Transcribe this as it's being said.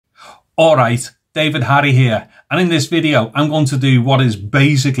Alright, David Harry here, and in this video I'm going to do what is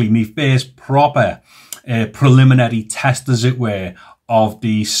basically my first proper preliminary test, as it were, of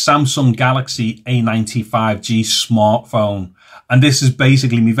the Samsung Galaxy A90 5G smartphone. And this is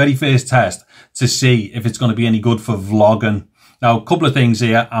basically my very first test to see if it's going to be any good for vlogging. Now, a couple of things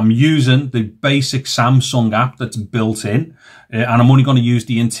here. I'm using the basic Samsung app that's built in, and I'm only going to use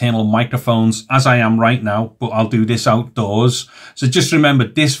the internal microphones as I am right now, but I'll do this outdoors. So just remember,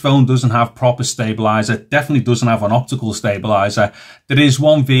 this phone doesn't have proper stabilizer, definitely doesn't have an optical stabilizer. There is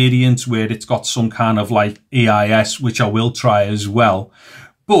one variant where it's got some kind of like EIS, which I will try as well.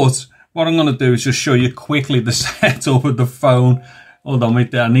 But what I'm going to do is just show you quickly the setup of the phone. Hold on, wait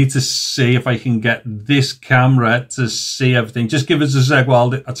there. I need to see if I can get this camera to see everything. Just give us a sec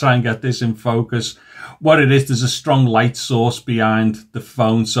while I try and get this in focus. What it is, there's a strong light source behind the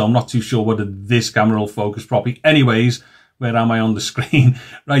phone, so I'm not too sure whether this camera will focus properly. Anyways, where am I on the screen?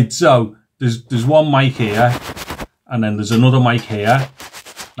 Right, so there's one mic here, and then there's another mic here.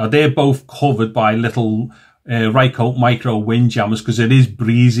 Now, they're both covered by little Rycote micro wind jammers because it is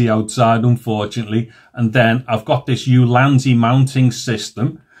breezy outside, unfortunately. And then I've got this Ulanzi mounting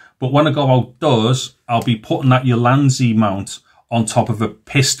system, but when I go outdoors I'll be putting that Ulanzi mount on top of a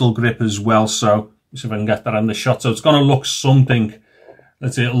pistol grip as well. So let's see if I can get that in the shot. So it's going to look something,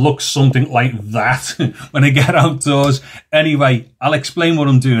 let's say it looks something like that when I get outdoors. Anyway, I'll explain what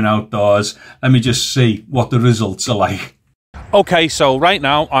I'm doing outdoors. Let me just see what the results are like. Okay, so right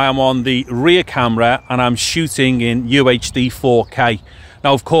now I am on the rear camera and I'm shooting in UHD 4K.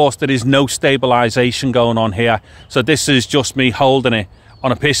 Now, of course, there is no stabilization going on here. So this is just me holding it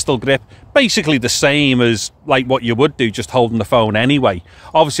on a pistol grip, basically the same as like what you would do, just holding the phone anyway.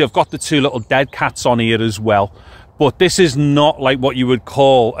 Obviously, I've got the two little dead cats on here as well, but this is not like what you would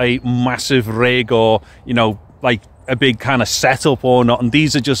call a massive rig or, you know, like a big kind of setup or not. And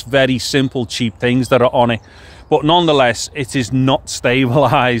these are just very simple, cheap things that are on it. But nonetheless, it is not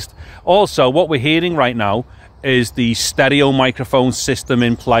stabilized. Also, what we're hearing right now is the stereo microphone system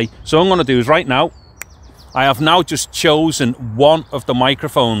in play. So what I'm going to do is right now, I have now just chosen one of the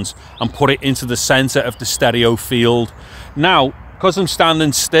microphones and put it into the center of the stereo field. Now, because I'm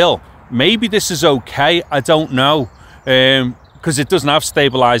standing still, maybe this is okay. I don't know. Because it doesn't have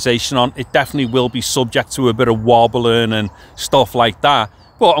stabilization on, it definitely will be subject to a bit of wobbling and stuff like that.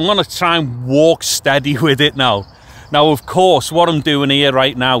 But I'm going to try and walk steady with it now. Now, of course, what I'm doing here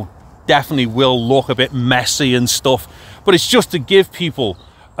right now definitely will look a bit messy and stuff, but it's just to give people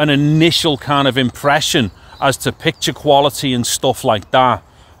an initial kind of impression as to picture quality and stuff like that.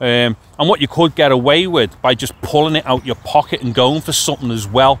 And what you could get away with by just pulling it out your pocket and going for something as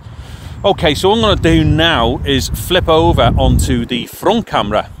well. Okay, so what I'm going to do now is flip over onto the front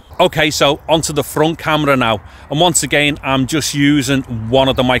camera. Okay, so onto the front camera now, and once again I'm just using one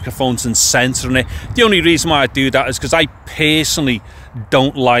of the microphones and centering it. The only reason why I do that is because I personally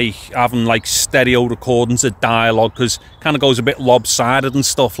don't like having like stereo recordings of dialogue, because it kind of goes a bit lopsided and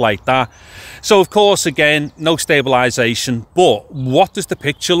stuff like that. So of course, again, no stabilization, but what does the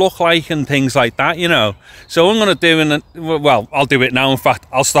picture look like and things like that, you know? So I'm going to do, well, I'll do it now. In fact,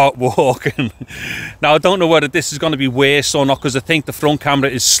 I'll start walking. Now, I don't know whether this is going to be worse or not, because I think the front camera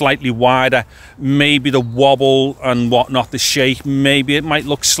is slightly wider. Maybe the wobble and whatnot, the shake, maybe it might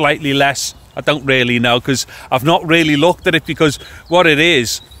look slightly less. I don't really know, because I've not really looked at it, because what it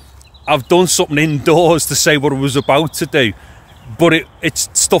is, I've done something indoors to say what I was about to do, but it's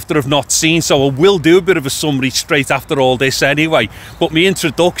stuff that I've not seen, so I will do a bit of a summary straight after all this anyway. But my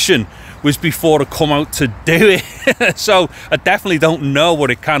introduction was before I come out to do it, so I definitely don't know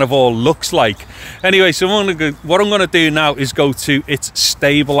what it kind of all looks like. Anyway, so what I'm going to do now is go to its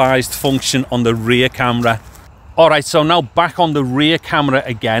stabilized function on the rear camera. All right, so now back on the rear camera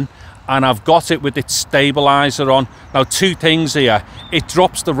again, and I've got it with its stabilizer on. Now, two things here. It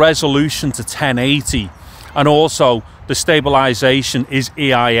drops the resolution to 1080, and also the stabilization is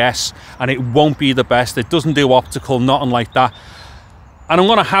EIS, and it won't be the best. It doesn't do optical, nothing like that. And I'm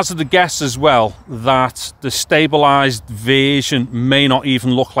going to hazard a guess as well that the stabilized version may not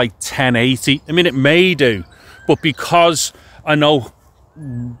even look like 1080. I mean, it may do, but because I know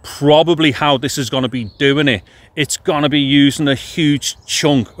probably how this is going to be doing it, it's going to be using a huge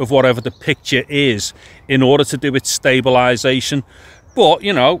chunk of whatever the picture is in order to do its stabilization. But,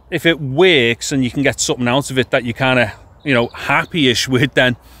 you know, if it works and you can get something out of it that you kind of, you know, happy-ish with,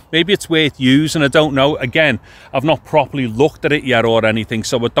 then maybe it's worth using. I don't know. Again, I've not properly looked at it yet or anything,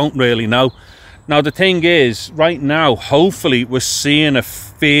 so I don't really know. Now, the thing is, right now, hopefully we're seeing a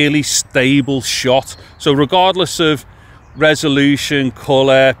fairly stable shot. So regardless of resolution,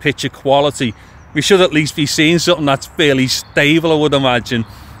 color, picture quality, we should at least be seeing something that's fairly stable, I would imagine.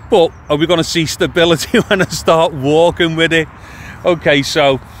 but are we going to see stability when I start walking with it? Okay,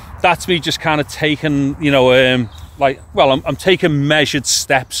 so that's me just kind of taking, you know, I'm taking measured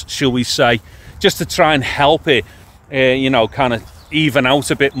steps, shall we say, just to try and help it, you know, kind of even out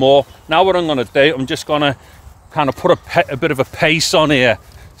a bit more. Now what I'm going to do, I'm just going to kind of put a bit of a pace on here.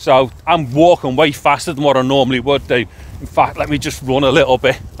 So I'm walking way faster than what I normally would do. In fact, let me just run a little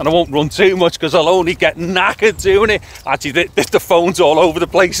bit, and I won't run too much because I'll only get knackered doing it. Actually, the phone's all over the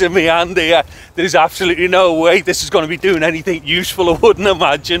place in my hand here. There's absolutely no way this is going to be doing anything useful, I wouldn't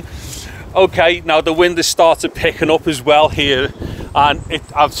imagine. Okay, now the wind has started picking up as well here, and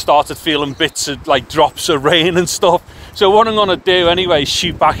I've started feeling bits of like drops of rain and stuff. So what I'm going to do anyway is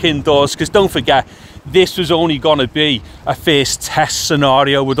shoot back indoors, because don't forget, this was only going to be a first test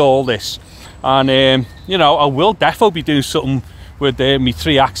scenario with all this. And you know, I will definitely be doing something with my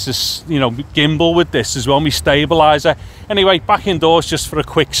 3-axis, you know, gimbal with this as well, my stabilizer. Anyway, back indoors just for a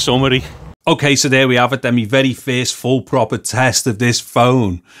quick summary. Okay, so there we have it then, my very first full proper test of this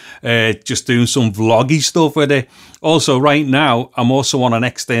phone. Just doing some vloggy stuff with it. Also, right now, I'm also on an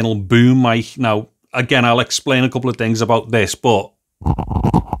external boom mic. Now, again, I'll explain a couple of things about this, but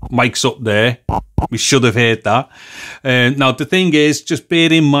mic's up there. We should have heard that. Now, the thing is, just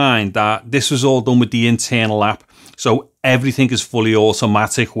bear in mind that this was all done with the internal app. So everything is fully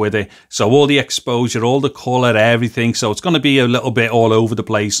automatic with it. So all the exposure, all the color, everything. So it's going to be a little bit all over the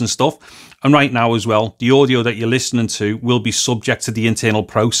place and stuff. And right now as well, the audio that you're listening to will be subject to the internal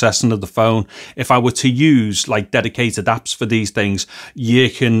processing of the phone. If I were to use like dedicated apps for these things, you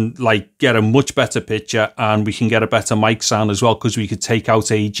can like get a much better picture, and we can get a better mic sound as well, because we could take out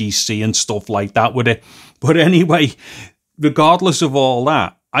AGC and stuff like that with it. But anyway, regardless of all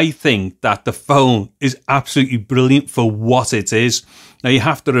that, I think that the phone is absolutely brilliant for what it is. Now, you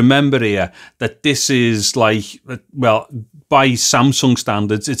have to remember here that this is like, well, by Samsung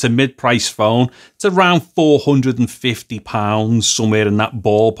standards, it's a mid-price phone. It's around £450, somewhere in that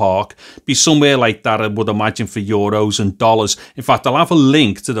ballpark. Be somewhere like that, I would imagine, for euros and dollars. In fact, I'll have a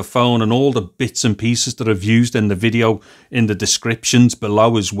link to the phone and all the bits and pieces that I've used in the video in the descriptions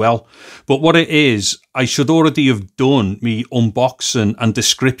below as well. But what it is, I should already have done me unboxing and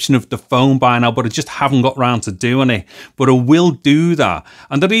description of the phone by now, but I just haven't got around to doing it. But I will do that.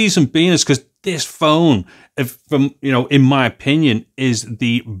 And the reason being is because this phone, in my opinion, is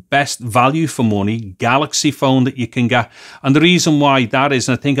the best value for money Galaxy phone that you can get. And the reason why that is,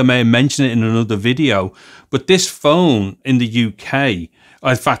 and I think I may have mentioned it in another video, but this phone in the UK,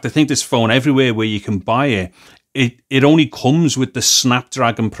 in fact, I think this phone everywhere where you can buy it, it only comes with the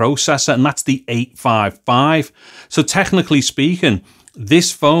Snapdragon processor, and that's the 855. So technically speaking,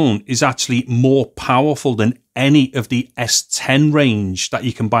 this phone is actually more powerful than any of the S10 range that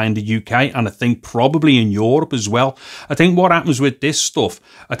you can buy in the UK, and I think probably in Europe as well. I think what happens with this stuff,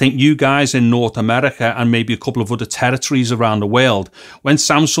 I think you guys in North America and maybe a couple of other territories around the world, when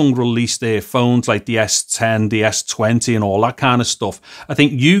Samsung released their phones like the S10, the S20 and all that kind of stuff, I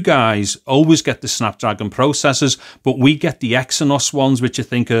think you guys always get the Snapdragon processors, but we get the Exynos ones, which I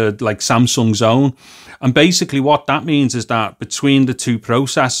think are like Samsung's own. And basically what that means is that between the two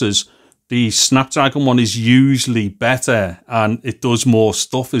processors, the Snapdragon one is usually better, and it does more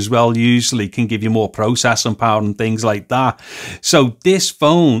stuff as well, usually can give you more processing power and things like that. So this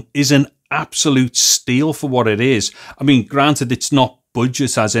phone is an absolute steal for what it is. I mean, granted, it's not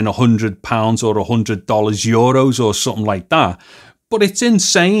budget as in £100 or $100 euros or something like that, but it's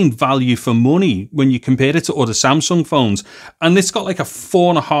insane value for money when you compare it to other Samsung phones. And it's got like a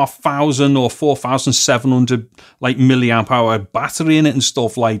 4,500 or 4,700 like milliamp hour battery in it and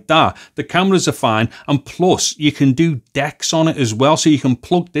stuff like that. The cameras are fine. And plus you can do DeX on it as well. So you can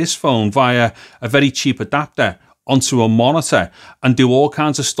plug this phone via a very cheap adapter onto a monitor and do all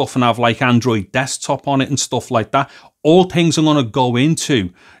kinds of stuff and have like Android desktop on it and stuff like that. All things I'm going to go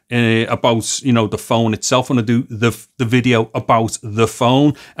into about, you know, the phone itself when I do the video about the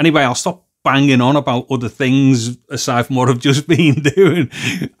phone. Anyway, I'll stop banging on about other things aside from what I've just been doing.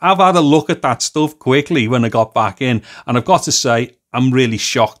 I've had a look at that stuff quickly when I got back in, and I've got to say, I'm really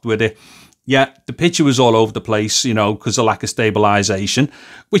shocked with it. Yeah, the picture was all over the place, you know, because of lack of stabilization,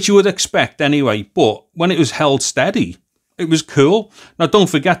 which you would expect anyway. But when it was held steady, it was cool. Now, don't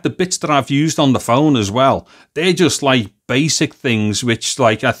forget the bits that I've used on the phone as well. They're just like basic things, which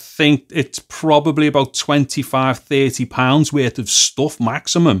like I think it's probably about £25–30 worth of stuff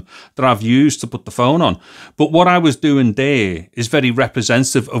maximum that I've used to put the phone on. But what I was doing there is very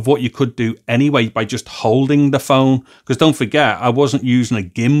representative of what you could do anyway by just holding the phone. Because don't forget, I wasn't using a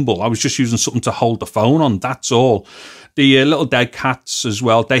gimbal. I was just using something to hold the phone on. That's all. The little dead cats as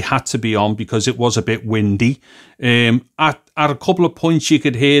well, they had to be on because it was a bit windy. At at a couple of points you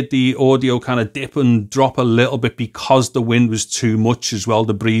could hear the audio kind of dip and drop a little bit because the wind was too much as well.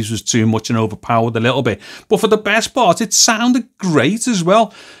 The breeze was too much and overpowered a little bit. But for the best part, it sounded great as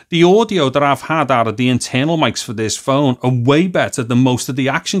well. The audio that I've had out of the internal mics for this phone are way better than most of the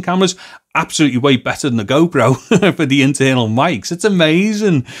action cameras. Absolutely way better than the GoPro for the internal mics. It's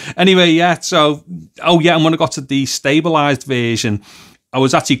amazing. Anyway, yeah, so, oh yeah, and when I got to the stabilized version, I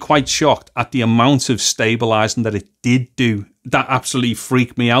was actually quite shocked at the amount of stabilizing that it did do. That absolutely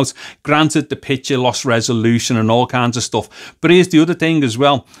freaked me out. Granted, the picture lost resolution and all kinds of stuff. But here's the other thing as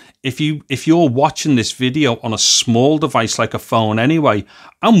well. If you're watching this video on a small device like a phone anyway,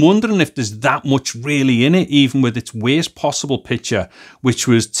 I'm wondering if there's that much really in it, even with its worst possible picture, which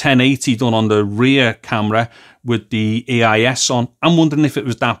was 1080 done on the rear camera with the AIS on. I'm wondering if it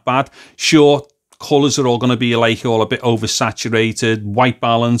was that bad. Sure, colours are all going to be like all a bit oversaturated. White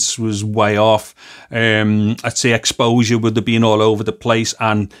balance was way off. I'd say exposure would have been all over the place,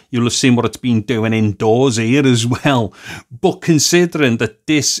 and you'll have seen what it's been doing indoors here as well. But considering that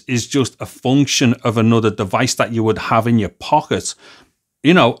this is just a function of another device that you would have in your pocket,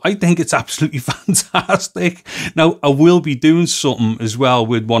 you know, I think it's absolutely fantastic. Now, I will be doing something as well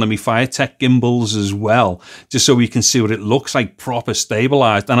with one of my Firetech gimbals as well, just so we can see what it looks like proper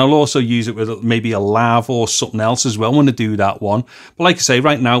stabilized. And I'll also use it with maybe a lav or something else as well when I do that one. But like I say,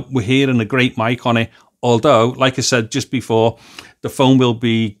 right now, we're hearing a great mic on it. Although, like I said just before, the phone will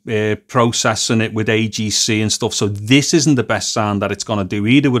be processing it with AGC and stuff. So this isn't the best sound that it's going to do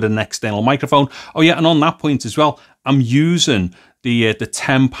either with an external microphone. Oh yeah, and on that point as well, I'm using the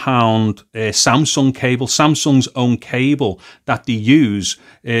 £10 Samsung cable, Samsung's own cable that they use.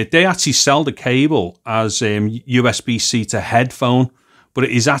 They actually sell the cable as USB-C to headphone, but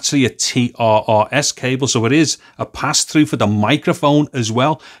it is actually a TRRS cable, so it is a pass-through for the microphone as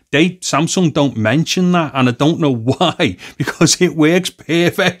well. Samsung don't mention that, and I don't know why, because it works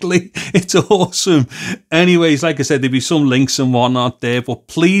perfectly. It's awesome. Anyways, like I said, there'll be some links and whatnot there, but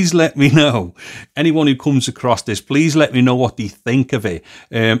please let me know. Anyone who comes across this, please let me know what they think of it.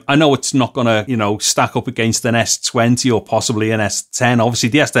 I know it's not going to, you know, stack up against an S20 or possibly an S10. Obviously,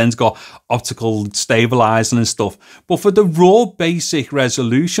 the S10's got optical stabilizing and stuff, but for the raw basic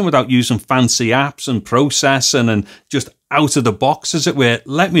resolution without using fancy apps and processing and just out of the box, as it were,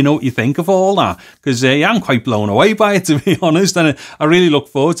 let me know what you think of all that, because yeah, I'm quite blown away by it, to be honest, and I really look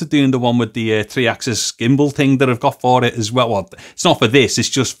forward to doing the one with the 3-axis gimbal thing that I've got for it as well. Well, it's not for this, it's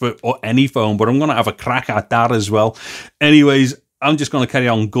just for any phone, but I'm going to have a crack at that as well. Anyways, I'm just going to carry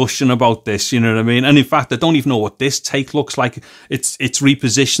on gushing about this, you know what I mean? And in fact, I don't even know what this take looks like. It's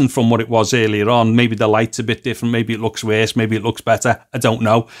repositioned from what it was earlier on. Maybe the light's a bit different. Maybe it looks worse. Maybe it looks better. I don't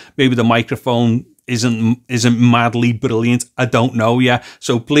know. Maybe the microphone isn't madly brilliant. I don't know yet.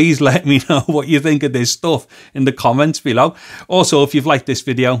 So please let me know what you think of this stuff in the comments below. Also, if you've liked this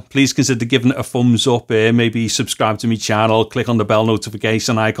video, please consider giving it a thumbs up. Maybe subscribe to my channel, click on the bell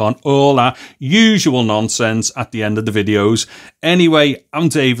notification icon, all that usual nonsense at the end of the videos. Anyway, I'm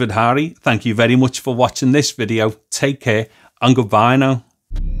David Harry. Thank you very much for watching this video. Take care and goodbye now.